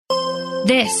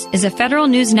This is a Federal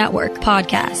News Network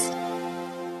podcast.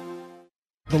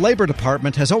 The Labor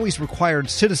Department has always required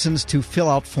citizens to fill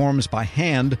out forms by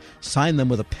hand, sign them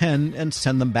with a pen, and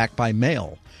send them back by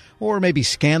mail. Or maybe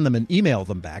scan them and email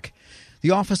them back. The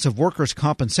Office of Workers'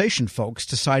 Compensation folks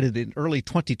decided in early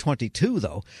 2022,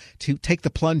 though, to take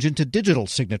the plunge into digital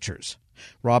signatures.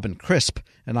 Robin Crisp,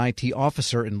 an IT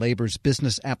officer in Labor's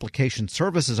Business Application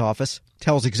Services Office,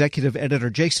 tells executive editor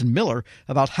Jason Miller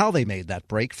about how they made that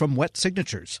break from wet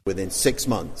signatures. Within 6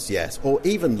 months, yes, or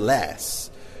even less,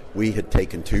 we had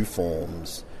taken 2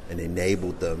 forms and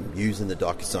enabled them using the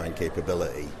DocuSign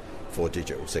capability for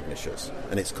digital signatures.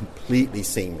 And it's completely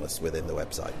seamless within the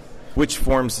website. Which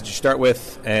forms did you start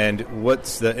with, and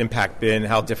what's the impact been?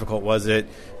 How difficult was it?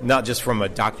 Not just from a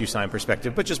DocuSign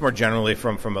perspective, but just more generally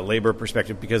from a labor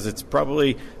perspective, because it's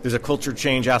probably, there's a culture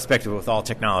change aspect of it with all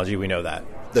technology, we know that.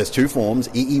 There's 2 forms,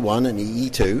 EE1 and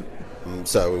EE2.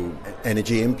 So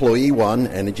Energy Employee 1,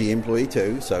 Energy Employee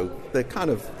 2, so they're kind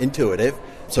of intuitive.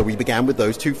 So we began with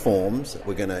those 2 forms.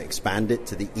 We're going to expand it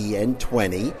to the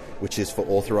EN20, which is for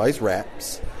authorized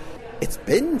reps. It's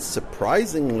been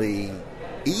surprisingly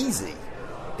easy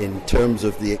in terms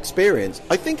of the experience.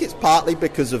 I think it's partly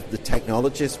because of the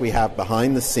technologists we have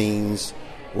behind the scenes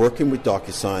working with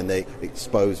DocuSign. They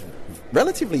expose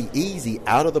relatively easy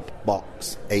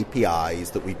out-of-the-box APIs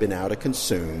that we've been able to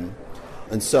consume.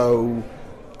 And so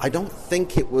I don't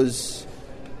think it was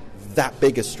that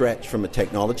big a stretch from a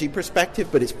technology perspective,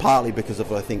 but it's partly because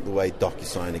of, I think, the way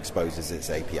DocuSign exposes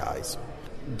its APIs.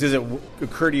 Does it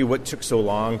occur to you what took so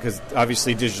long? Because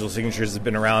obviously digital signatures have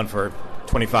been around for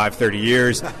 25, 30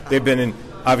 years. They've been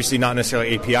obviously not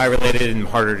necessarily API related and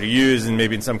harder to use, and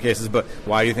maybe in some cases, but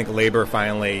why do you think Labor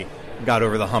finally got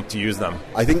over the hump to use them?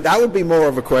 I think that would be more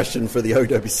of a question for the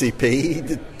OWCP,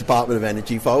 the Department of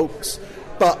Energy folks.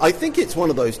 But I think it's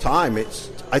one of those times.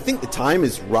 I think the time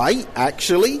is right,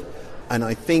 actually. And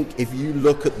I think if you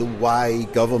look at the way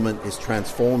government is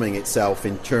transforming itself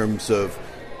in terms of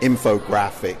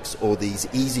infographics or these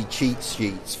easy cheat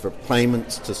sheets for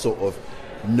claimants to sort of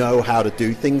know how to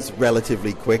do things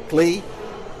relatively quickly,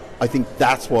 I think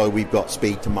that's why we've got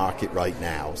speed to market right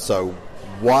now. So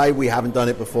why we haven't done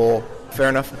it before? Fair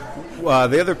enough.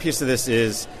 The other piece of this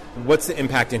is, what's the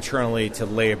impact internally to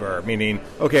Labor? Meaning,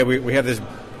 okay, we have this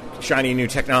shiny new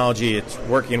technology, it's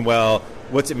working well.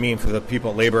 What's it mean for the people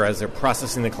at Labor as they're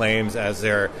processing the claims, as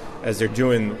they're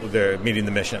meeting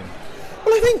the mission?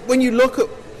 Well, I think when you look at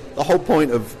the whole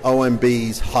point of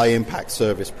OMB's High Impact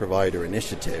Service Provider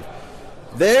Initiative,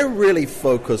 they're really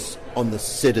focused on the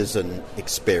citizen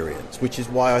experience, which is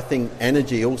why I think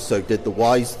Energy also did the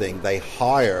wise thing. They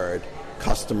hired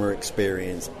customer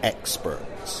experience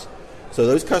experts. So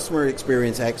those customer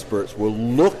experience experts were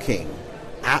looking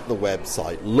at the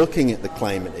website, looking at the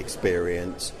claimant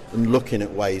experience, and looking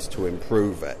at ways to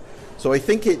improve it. So I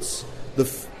think it's,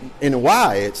 in a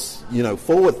way, it's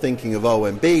forward thinking of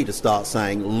OMB to start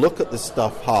saying, look at this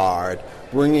stuff hard,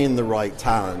 bring in the right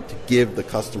talent to give the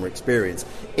customer experience.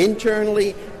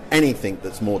 Internally, anything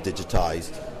that's more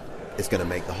digitized is going to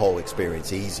make the whole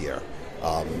experience easier,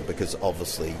 because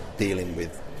obviously dealing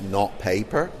with not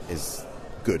paper is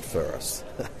good for us.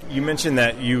 You mentioned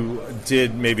that you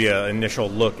did maybe an initial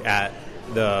look at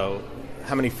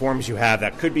how many forms you have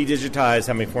that could be digitized,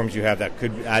 how many forms you have that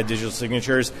could add digital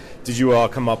signatures. Did you all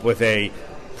come up with a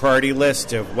priority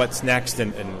list of what's next,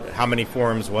 and how many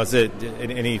forms was it?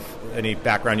 Any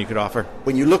background you could offer?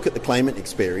 When you look at the claimant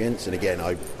experience, and again,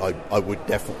 I would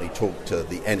definitely talk to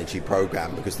the Energy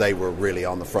program because they were really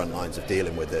on the front lines of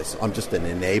dealing with this. I'm just an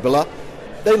enabler.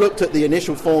 They looked at the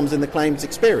initial forms in the claims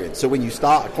experience. So when you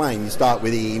start a claim, you start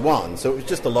with EE1. So it was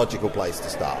just a logical place to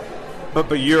start. But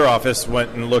your office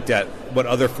went and looked at what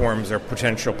other forms are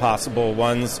potential possible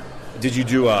ones. Did you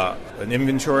do an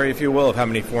inventory, if you will, of how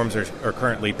many forms are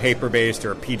currently paper-based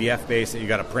or PDF-based that you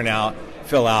got to print out,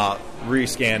 fill out,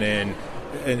 rescan in,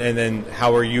 and then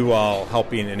how are you all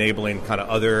helping, enabling kind of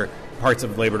other parts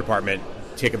of the Labor Department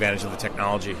take advantage of the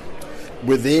technology?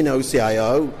 Within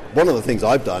OCIO, one of the things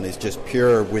I've done is just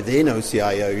pure within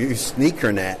OCIO, use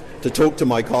SneakerNet to talk to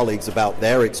my colleagues about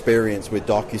their experience with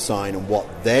DocuSign and what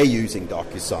they're using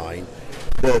DocuSign.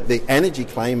 The energy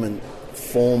claimant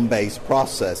form-based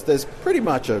process, there's pretty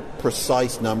much a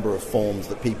precise number of forms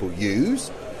that people use.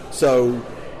 So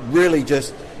really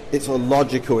just, it's a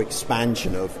logical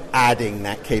expansion of adding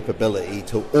that capability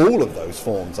to all of those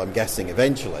forms, I'm guessing,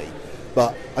 eventually.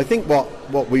 But I think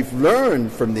what we've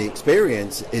learned from the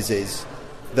experience is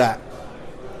that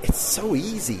it's so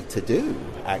easy to do,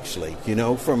 actually,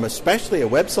 from especially a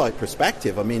website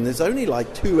perspective. I mean, there's only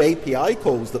like 2 API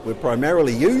calls that we're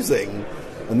primarily using,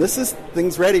 and this is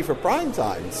things ready for prime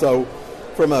time. So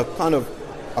from a kind of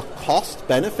a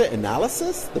cost-benefit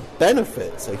analysis, the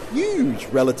benefits are huge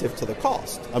relative to the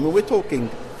cost. I mean, we're talking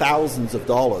thousands of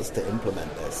dollars to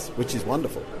implement this, which is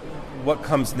wonderful. What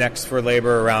comes next for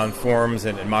labor around forms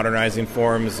and modernizing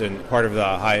forms and part of the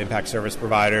high-impact service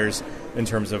providers in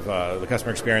terms of the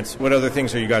customer experience? What other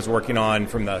things are you guys working on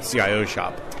from the CIO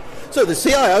shop? So the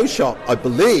CIO shop, I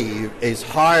believe, is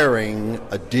hiring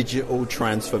a digital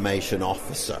transformation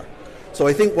officer. So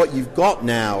I think what you've got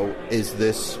now is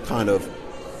this kind of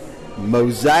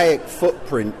mosaic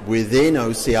footprint within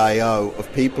OCIO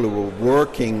of people who are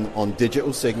working on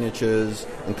digital signatures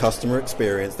and customer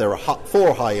experience. There are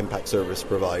 4 high-impact service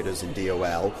providers in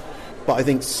DOL, but I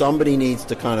think somebody needs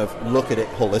to kind of look at it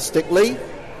holistically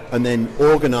and then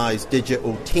organize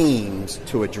digital teams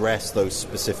to address those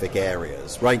specific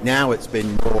areas. Right now it's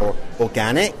been more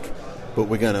organic, but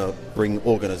we're going to bring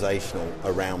organizational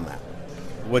around that.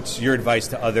 What's your advice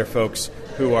to other folks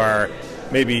who are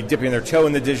maybe dipping their toe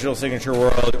in the digital signature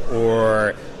world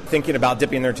or thinking about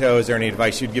dipping their toe? Is there any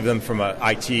advice you'd give them from an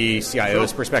IT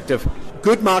CIO's perspective?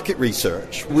 Good market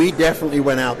research. We definitely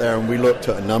went out there and we looked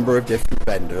at a number of different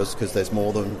vendors because there's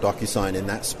more than DocuSign in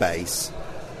that space.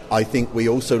 I think we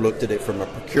also looked at it from a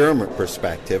procurement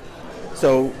perspective.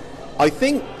 So I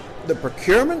think the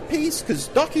procurement piece, because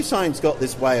DocuSign's got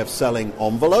this way of selling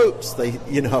envelopes,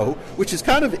 which is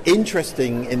kind of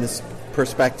interesting in this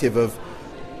perspective of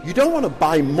you don't want to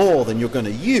buy more than you're going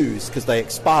to use because they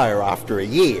expire after a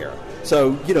year.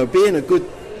 So, being a good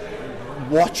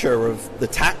watcher of the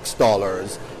tax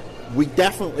dollars, we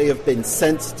definitely have been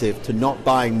sensitive to not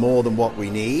buying more than what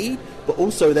we need, but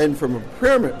also then from a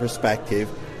procurement perspective,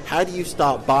 how do you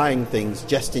start buying things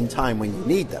just in time when you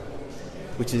need them?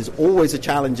 Which is always a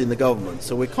challenge in the government.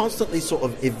 So we're constantly sort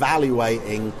of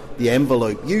evaluating the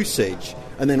envelope usage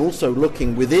and then also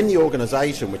looking within the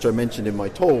organization, which I mentioned in my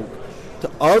talk,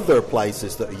 to other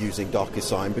places that are using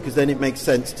DocuSign, because then it makes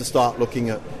sense to start looking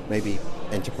at maybe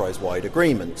enterprise-wide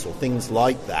agreements or things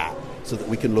like that so that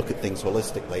we can look at things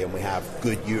holistically and we have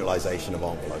good utilization of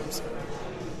envelopes.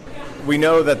 We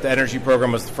know that the energy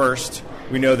program was the first.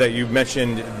 We know that you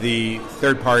mentioned the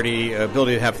third-party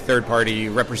ability to have third-party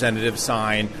representatives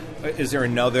sign. Is there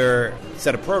another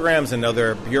set of programs,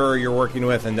 another bureau you're working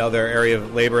with, another area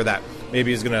of labor that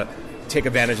maybe is going to take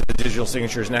advantage of the digital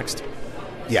signatures next?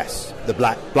 Yes, the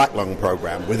Black Lung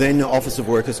program. Within the Office of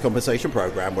Workers' Compensation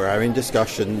program, we're having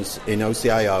discussions in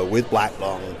OCIO with Black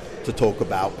Lung to talk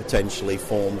about potentially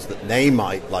forms that they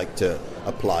might like to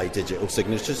apply digital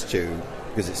signatures to,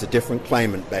 because it's a different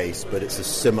claimant base, but it's a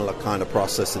similar kind of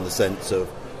process in the sense of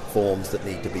forms that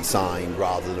need to be signed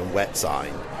rather than wet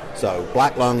signed. So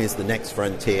Black Lung is the next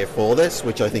frontier for this,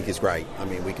 which I think is great. I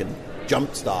mean, we can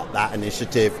jumpstart that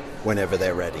initiative whenever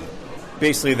they're ready.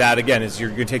 Basically that, again, is you're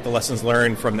going to take the lessons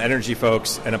learned from the energy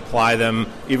folks and apply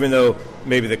them, even though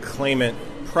maybe the claimant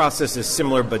process is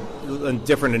similar but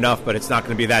different enough, but it's not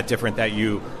going to be that different that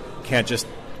you can't just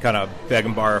kind of beg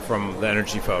and borrow from the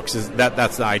energy folks.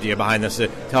 That's the idea behind this, to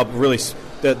help really,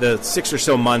 the 6 or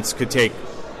so months could take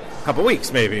a couple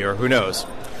weeks maybe, or who knows.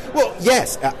 Well,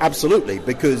 yes, absolutely,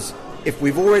 because if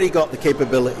we've already got the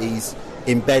capabilities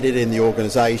embedded in the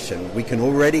organization, we can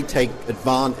already take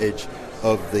advantage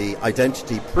of the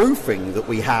identity proofing that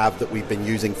we've been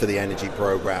using for the energy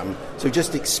program. So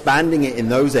just expanding it in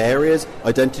those areas,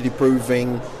 identity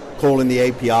proofing, calling the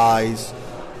APIs.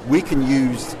 We can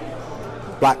use,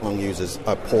 Black Lung uses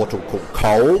a portal called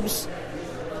Coles,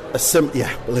 which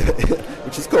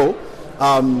is cool.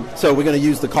 So we're going to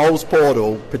use the Coles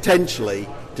portal potentially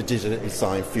to digitally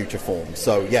sign future forms.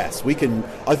 So yes, we can.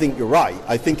 I think you're right.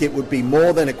 I think it would be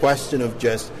more than a question of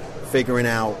just figuring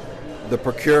out the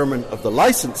procurement of the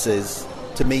licenses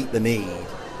to meet the need,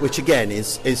 which again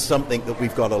is something that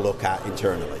we've got to look at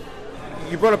internally.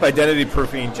 You brought up identity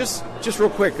proofing. Just real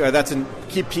quick, that's a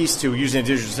key piece to using a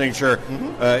digital signature.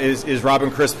 Mm-hmm. Is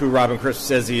Robin Crisp who Robin Crisp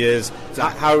says he is?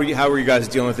 How are you guys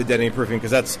dealing with identity proofing?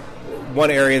 Because that's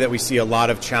one area that we see a lot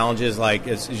of challenges, like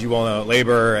as you all know,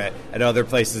 labor and other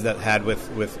places that had with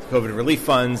COVID relief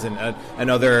funds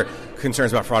and other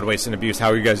concerns about fraud, waste, and abuse. How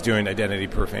are you guys doing identity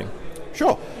proofing?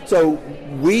 Sure. So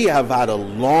we have had a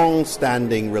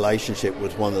long-standing relationship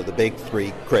with one of the big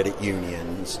 3 credit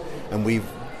unions, and we've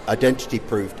identity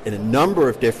proofed in a number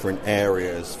of different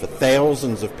areas for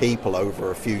thousands of people over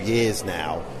a few years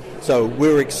now. So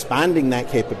we're expanding that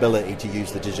capability to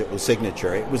use the digital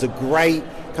signature. It was a great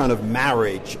kind of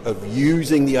marriage of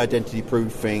using the identity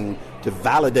proofing to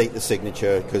validate the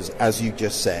signature, because as you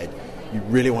just said, you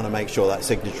really want to make sure that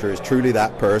signature is truly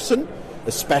that person,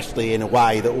 especially in a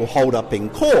way that will hold up in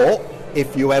court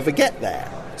if you ever get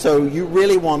there. So you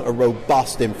really want a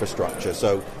robust infrastructure.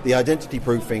 So the identity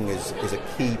proofing is a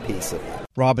key piece of that.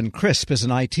 Robin Crisp is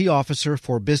an IT officer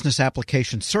for Business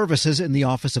Application Services in the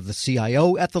Office of the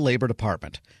CIO at the Labor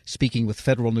Department. Speaking with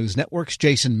Federal News Network's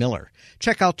Jason Miller.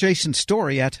 Check out Jason's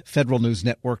story at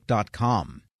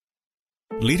federalnewsnetwork.com.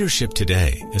 Leadership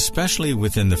today, especially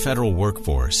within the federal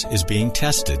workforce, is being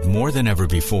tested more than ever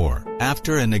before.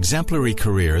 After an exemplary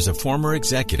career as a former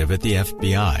executive at the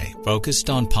FBI, focused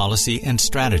on policy and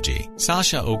strategy,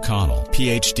 Sasha O'Connell,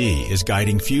 Ph.D., is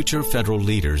guiding future federal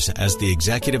leaders as the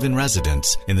executive in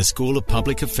residence in the School of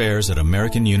Public Affairs at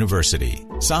American University.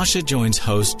 Sasha joins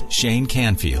host Shane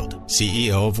Canfield,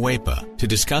 CEO of WEPA, to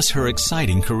discuss her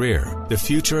exciting career, the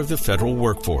future of the federal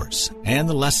workforce, and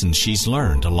the lessons she's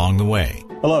learned along the way.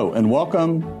 Hello, and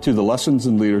welcome to the Lessons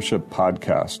in Leadership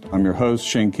podcast. I'm your host,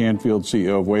 Shane Canfield,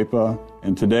 CEO of WEPA,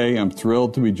 and today I'm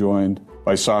thrilled to be joined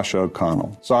by Sasha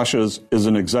O'Connell. Sasha is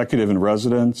an executive in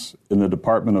residence in the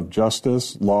Department of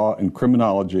Justice, Law, and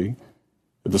Criminology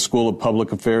at the School of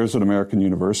Public Affairs at American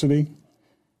University,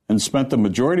 and spent the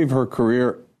majority of her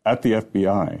career at the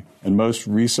FBI, and most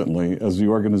recently as the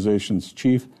organization's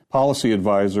Chief Policy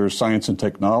Advisor, Science and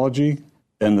Technology,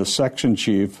 and the Section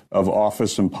Chief of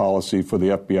Office and Policy for the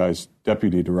FBI's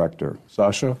Deputy Director.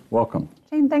 Sasha, welcome.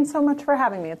 Shane, thanks so much for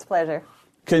having me. It's a pleasure.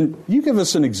 Can you give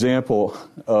us an example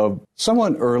of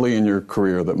someone early in your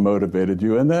career that motivated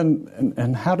you, and then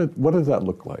what did that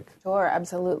look like? Sure,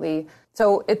 absolutely.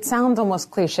 So it sounds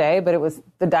almost cliche, but it was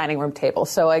the dining room table.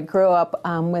 So I grew up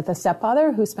with a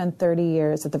stepfather who spent 30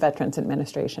 years at the Veterans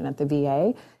Administration at the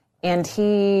VA, and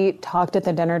he talked at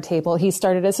the dinner table. He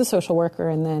started as a social worker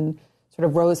and then sort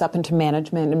of rose up into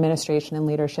management, administration, and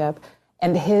leadership.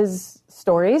 And his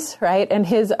stories, right, and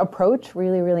his approach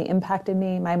really, really impacted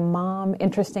me. My mom,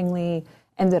 interestingly,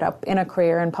 ended up in a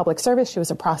career in public service. She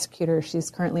was a prosecutor. She's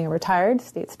currently a retired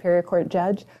state superior court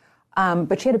judge.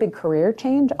 But she had a big career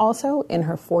change also in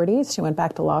her 40s. She went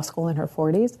back to law school in her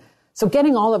 40s. So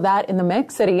getting all of that in the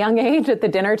mix at a young age at the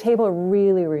dinner table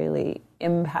really, really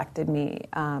impacted me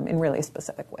in really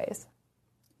specific ways.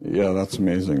 Yeah, that's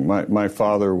amazing. My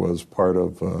father was part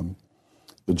of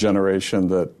the generation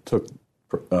that took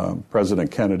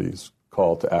President Kennedy's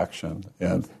call to action.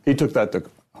 And he took that to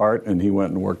heart, and he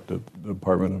went and worked at the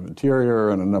Department of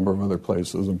Interior and a number of other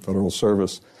places in federal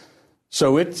service.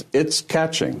 So it's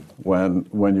catching when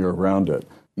you're around it.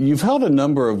 You've held a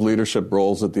number of leadership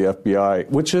roles at the FBI,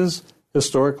 which is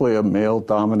historically a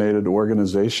male-dominated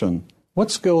organization. What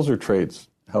skills or traits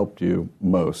helped you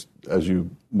most as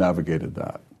you navigated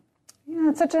that? Yeah,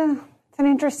 it's an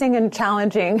interesting and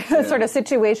challenging sort of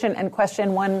situation and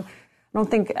question. One I don't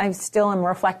think I still am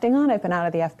reflecting on. I've been out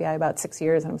of the FBI about 6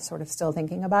 years, and I'm sort of still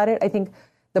thinking about it. I think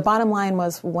the bottom line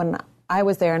was when I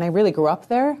was there, and I really grew up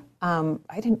there, I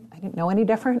didn't know any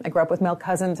different. I grew up with male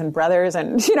cousins and brothers,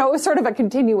 and it was sort of a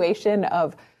continuation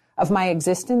of my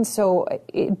existence. So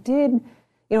it did,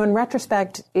 in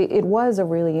retrospect, it was a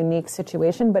really unique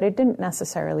situation, but it didn't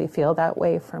necessarily feel that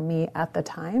way for me at the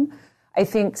time. I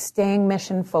think staying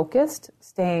mission-focused,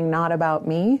 staying not about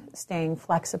me, staying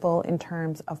flexible in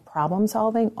terms of problem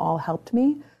solving all helped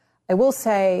me. I will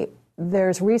say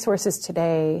there's resources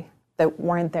today that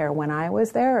weren't there when I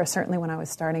was there, or certainly when I was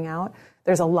starting out.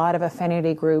 There's a lot of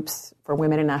affinity groups for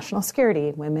women in national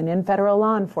security, women in federal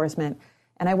law enforcement.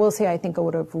 And I will say I think I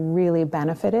would have really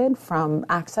benefited from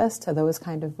access to those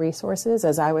kind of resources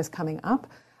as I was coming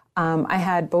up. I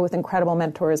had both incredible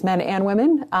mentors, men and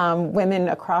women, women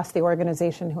across the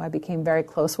organization who I became very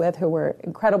close with, who were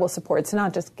incredible supports,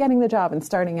 not just getting the job and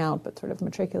starting out, but sort of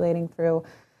matriculating through.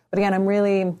 But again, I'm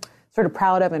really sort of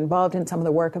proud of and involved in some of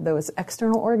the work of those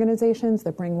external organizations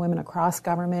that bring women across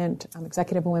government,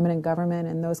 executive women in government,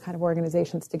 and those kind of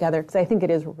organizations together, because I think it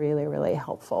is really, really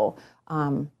helpful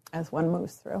as one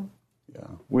moves through. Yeah,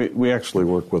 we actually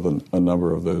work with a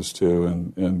number of those too,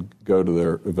 and go to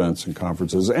their events and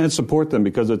conferences and support them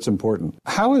because it's important.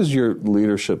 How has your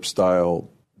leadership style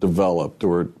developed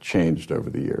or changed over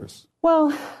the years?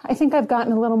 Well, I think I've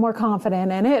gotten a little more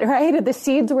confident in it, right? The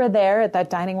seeds were there at that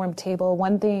dining room table.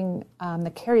 One thing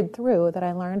that carried through that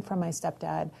I learned from my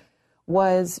stepdad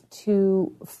was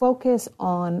to focus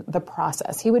on the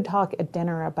process. He would talk at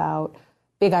dinner about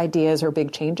big ideas or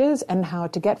big changes and how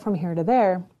to get from here to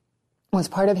there was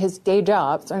part of his day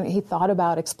job, so he thought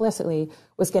about explicitly,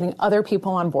 was getting other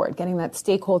people on board, getting that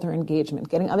stakeholder engagement,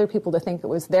 getting other people to think it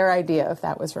was their idea if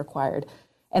that was required.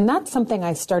 And that's something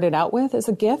I started out with as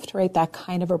a gift, right, that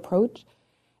kind of approach.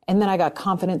 And then I got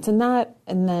confidence in that,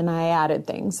 and then I added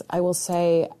things. I will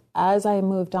say, as I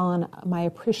moved on, my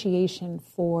appreciation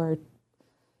for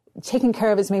taking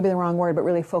care of is maybe the wrong word, but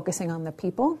really focusing on the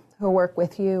people who work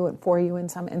with you and for you in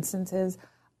some instances,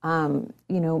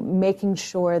 making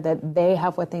sure that they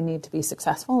have what they need to be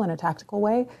successful in a tactical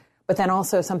way. But then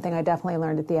also something I definitely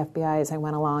learned at the FBI as I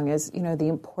went along is, the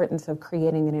importance of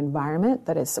creating an environment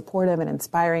that is supportive and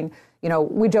inspiring.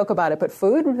 We joke about it, but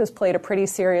food has played a pretty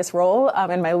serious role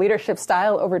in my leadership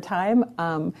style over time.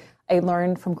 I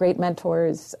learned from great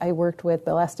mentors. I worked with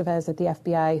Bill Estevez at the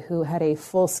FBI, who had a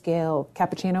full-scale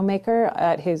cappuccino maker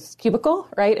at his cubicle,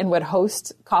 right, and would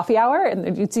host coffee hour,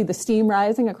 and you'd see the steam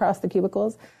rising across the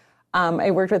cubicles.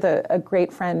 I worked with a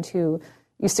great friend who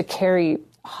used to carry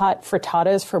hot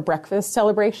frittatas for breakfast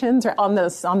celebrations or on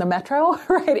the metro,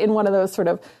 right, in one of those sort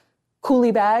of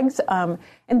coolie bags.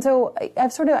 And so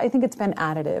I think it's been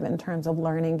additive in terms of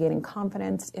learning, gaining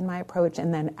confidence in my approach,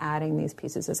 and then adding these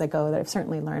pieces as I go that I've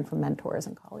certainly learned from mentors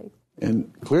and colleagues.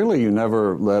 And clearly you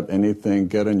never let anything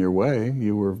get in your way.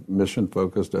 You were mission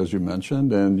focused, as you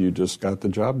mentioned, and you just got the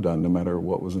job done no matter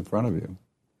what was in front of you.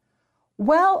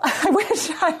 Well, I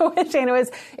wish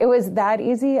it was that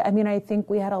easy. I mean, I think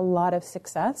we had a lot of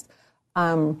success.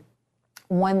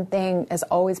 One thing has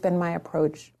always been my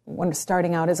approach when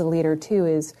starting out as a leader, too,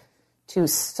 is to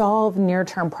solve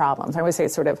near-term problems. I always say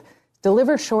sort of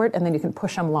deliver short and then you can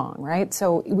push them long, right?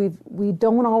 So we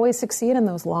don't always succeed in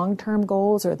those long-term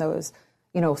goals or those,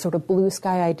 sort of blue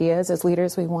sky ideas as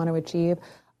leaders we want to achieve.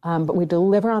 But we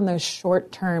deliver on those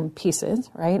short-term pieces,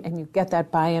 right? And you get that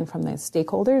buy-in from the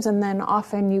stakeholders. And then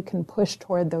often you can push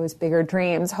toward those bigger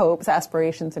dreams, hopes,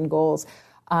 aspirations, and goals.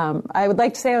 I would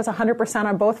like to say I was 100%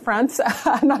 on both fronts.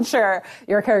 I'm not sure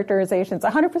your characterization is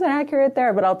 100% accurate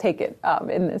there, but I'll take it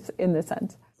in this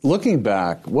sense. Looking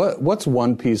back, what's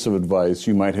one piece of advice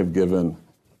you might have given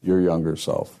your younger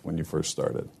self when you first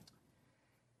started?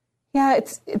 Yeah,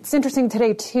 it's interesting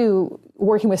today, too,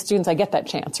 working with students, I get that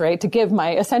chance, right, to give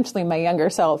my younger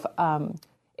self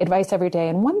advice every day.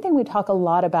 And one thing we talk a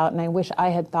lot about, and I wish I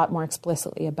had thought more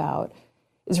explicitly about,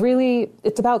 is really,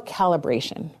 it's about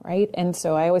calibration, right? And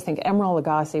so I always think Emeril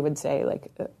Lagasse would say,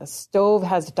 like, a stove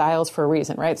has dials for a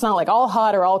reason, right? It's not like all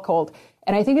hot or all cold.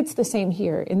 And I think it's the same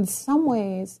here. In some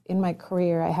ways, in my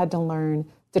career, I had to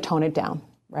learn to tone it down,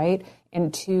 right?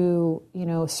 And to,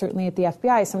 certainly at the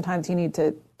FBI, sometimes you need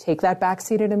to take that back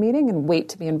seat at a meeting and wait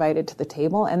to be invited to the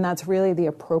table. And that's really the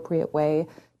appropriate way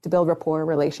to build rapport,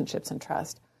 relationships, and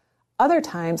trust. Other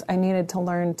times, I needed to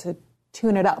learn to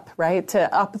tune it up, right?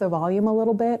 To up the volume a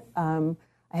little bit. I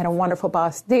had a wonderful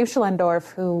boss, Dave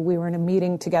Schlendorf, who we were in a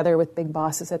meeting together with big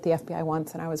bosses at the FBI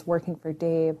once, and I was working for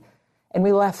Dave. And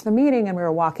we left the meeting and we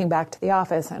were walking back to the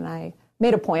office, and I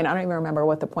made a point. I don't even remember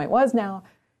what the point was now.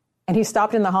 And he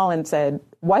stopped in the hall and said,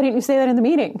 "Why didn't you say that in the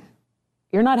meeting?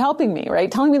 You're not helping me, right?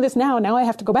 Telling me this now I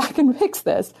have to go back and fix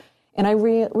this." And I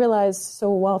realized,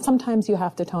 sometimes you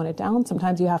have to tone it down,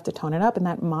 sometimes you have to tone it up, and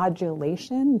that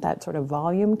modulation, that sort of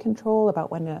volume control about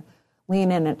when to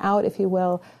lean in and out, if you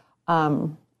will,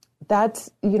 that's,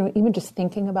 even just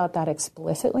thinking about that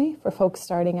explicitly for folks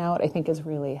starting out, I think is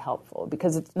really helpful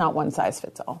because it's not one size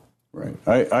fits all. Right.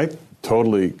 I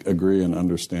totally agree and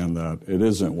understand that. It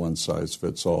isn't one size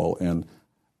fits all. And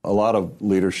a lot of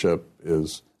leadership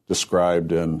is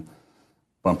described in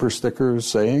bumper stickers,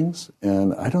 sayings,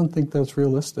 and I don't think that's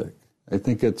realistic. I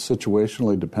think it's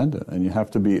situationally dependent, and you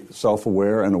have to be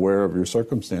self-aware and aware of your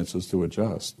circumstances to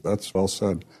adjust. That's well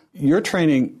said. You're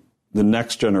training the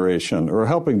next generation, or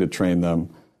helping to train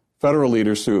them, federal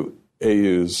leaders through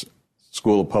AU's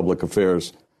School of Public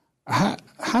Affairs.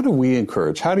 How do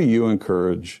you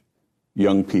encourage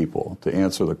young people to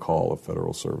answer the call of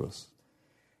federal service?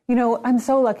 I'm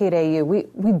so lucky at AU.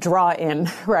 We draw in,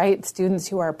 right, students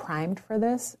who are primed for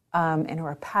this and who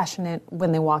are passionate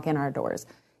when they walk in our doors.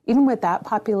 Even with that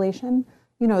population,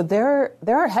 there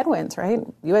are headwinds, right?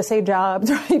 USA jobs,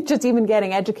 right? Just even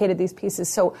getting educated, these pieces.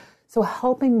 So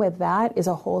helping with that is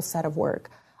a whole set of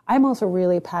work. I'm also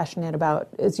really passionate about,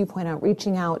 as you point out,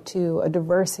 reaching out to a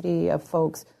diversity of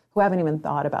folks who haven't even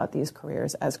thought about these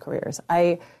careers as careers.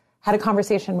 I had a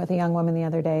conversation with a young woman the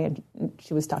other day, and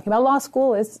she was talking about law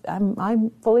school. I'm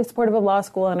fully supportive of law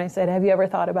school, and I said, "Have you ever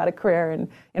thought about a career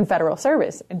in federal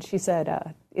service?" And she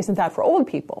said, "Isn't that for old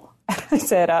people?" I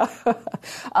said,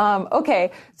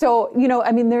 "Okay." So,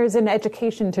 there's an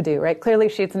education to do, right? Clearly,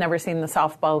 she's never seen the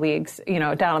softball leagues,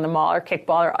 down on the mall, or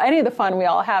kickball, or any of the fun we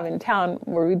all have in town,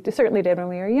 where we certainly did when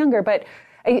we were younger. But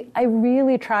I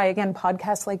really try, again,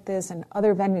 podcasts like this and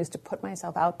other venues to put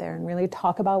myself out there and really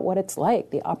talk about what it's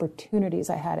like, the opportunities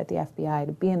I had at the FBI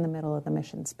to be in the middle of the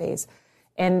mission space,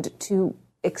 and to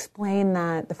explain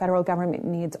that the federal government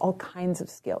needs all kinds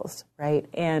of skills, right,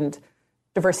 and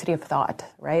diversity of thought,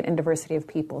 right, and diversity of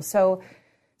people. So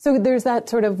So there's that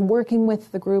sort of working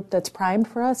with the group that's primed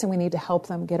for us, and we need to help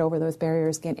them get over those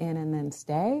barriers, get in and then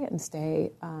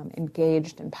stay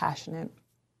engaged and passionate.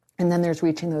 And then there's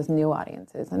reaching those new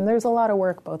audiences. And there's a lot of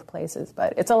work both places,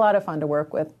 but it's a lot of fun to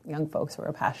work with young folks who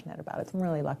are passionate about it. So I'm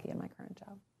really lucky in my current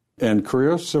job. And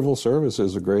career civil service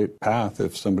is a great path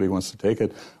if somebody wants to take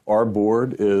it. Our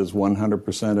board is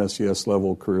 100% SES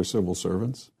level career civil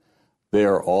servants. They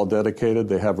are all dedicated.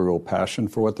 They have a real passion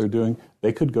for what they're doing.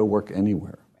 They could go work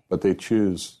anywhere, but they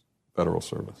choose federal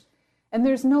service. And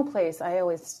there's no place, I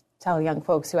always tell young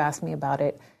folks who ask me about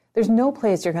it, there's no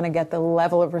place you're going to get the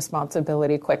level of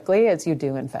responsibility quickly as you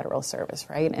do in federal service,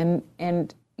 right?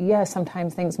 And yes,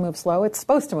 sometimes things move slow. It's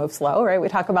supposed to move slow, right? We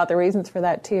talk about the reasons for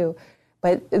that too.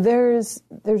 But there's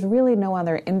really no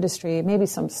other industry, maybe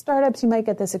some startups you might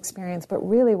get this experience, but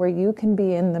really where you can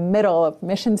be in the middle of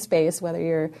mission space, whether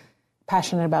you're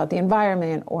passionate about the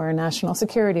environment or national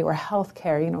security or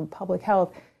healthcare, public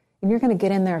health, and you're going to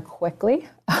get in there quickly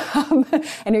and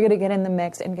you're going to get in the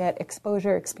mix and get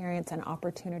exposure, experience, and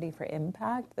opportunity for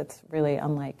impact that's really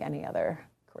unlike any other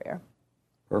career.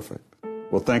 Perfect.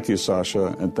 Well, thank you,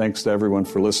 Sasha, and thanks to everyone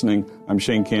for listening. I'm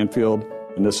Shane Canfield,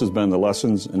 and this has been the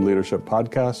Lessons in Leadership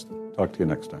podcast. Talk to you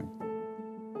next time.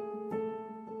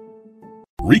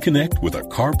 Reconnect with a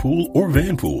carpool or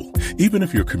vanpool. Even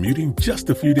if you're commuting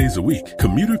just a few days a week,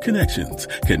 Commuter Connections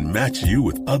can match you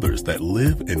with others that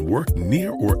live and work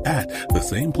near or at the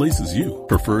same place as you.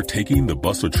 Prefer taking the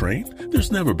bus or train?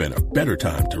 There's never been a better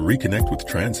time to reconnect with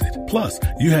transit. Plus,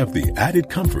 you have the added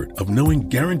comfort of knowing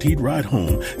Guaranteed Ride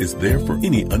Home is there for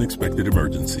any unexpected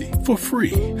emergency for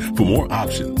free. For more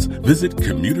options, visit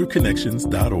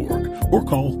commuterconnections.org or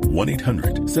call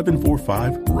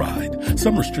 1-800-745-RIDE.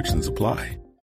 Some restrictions apply.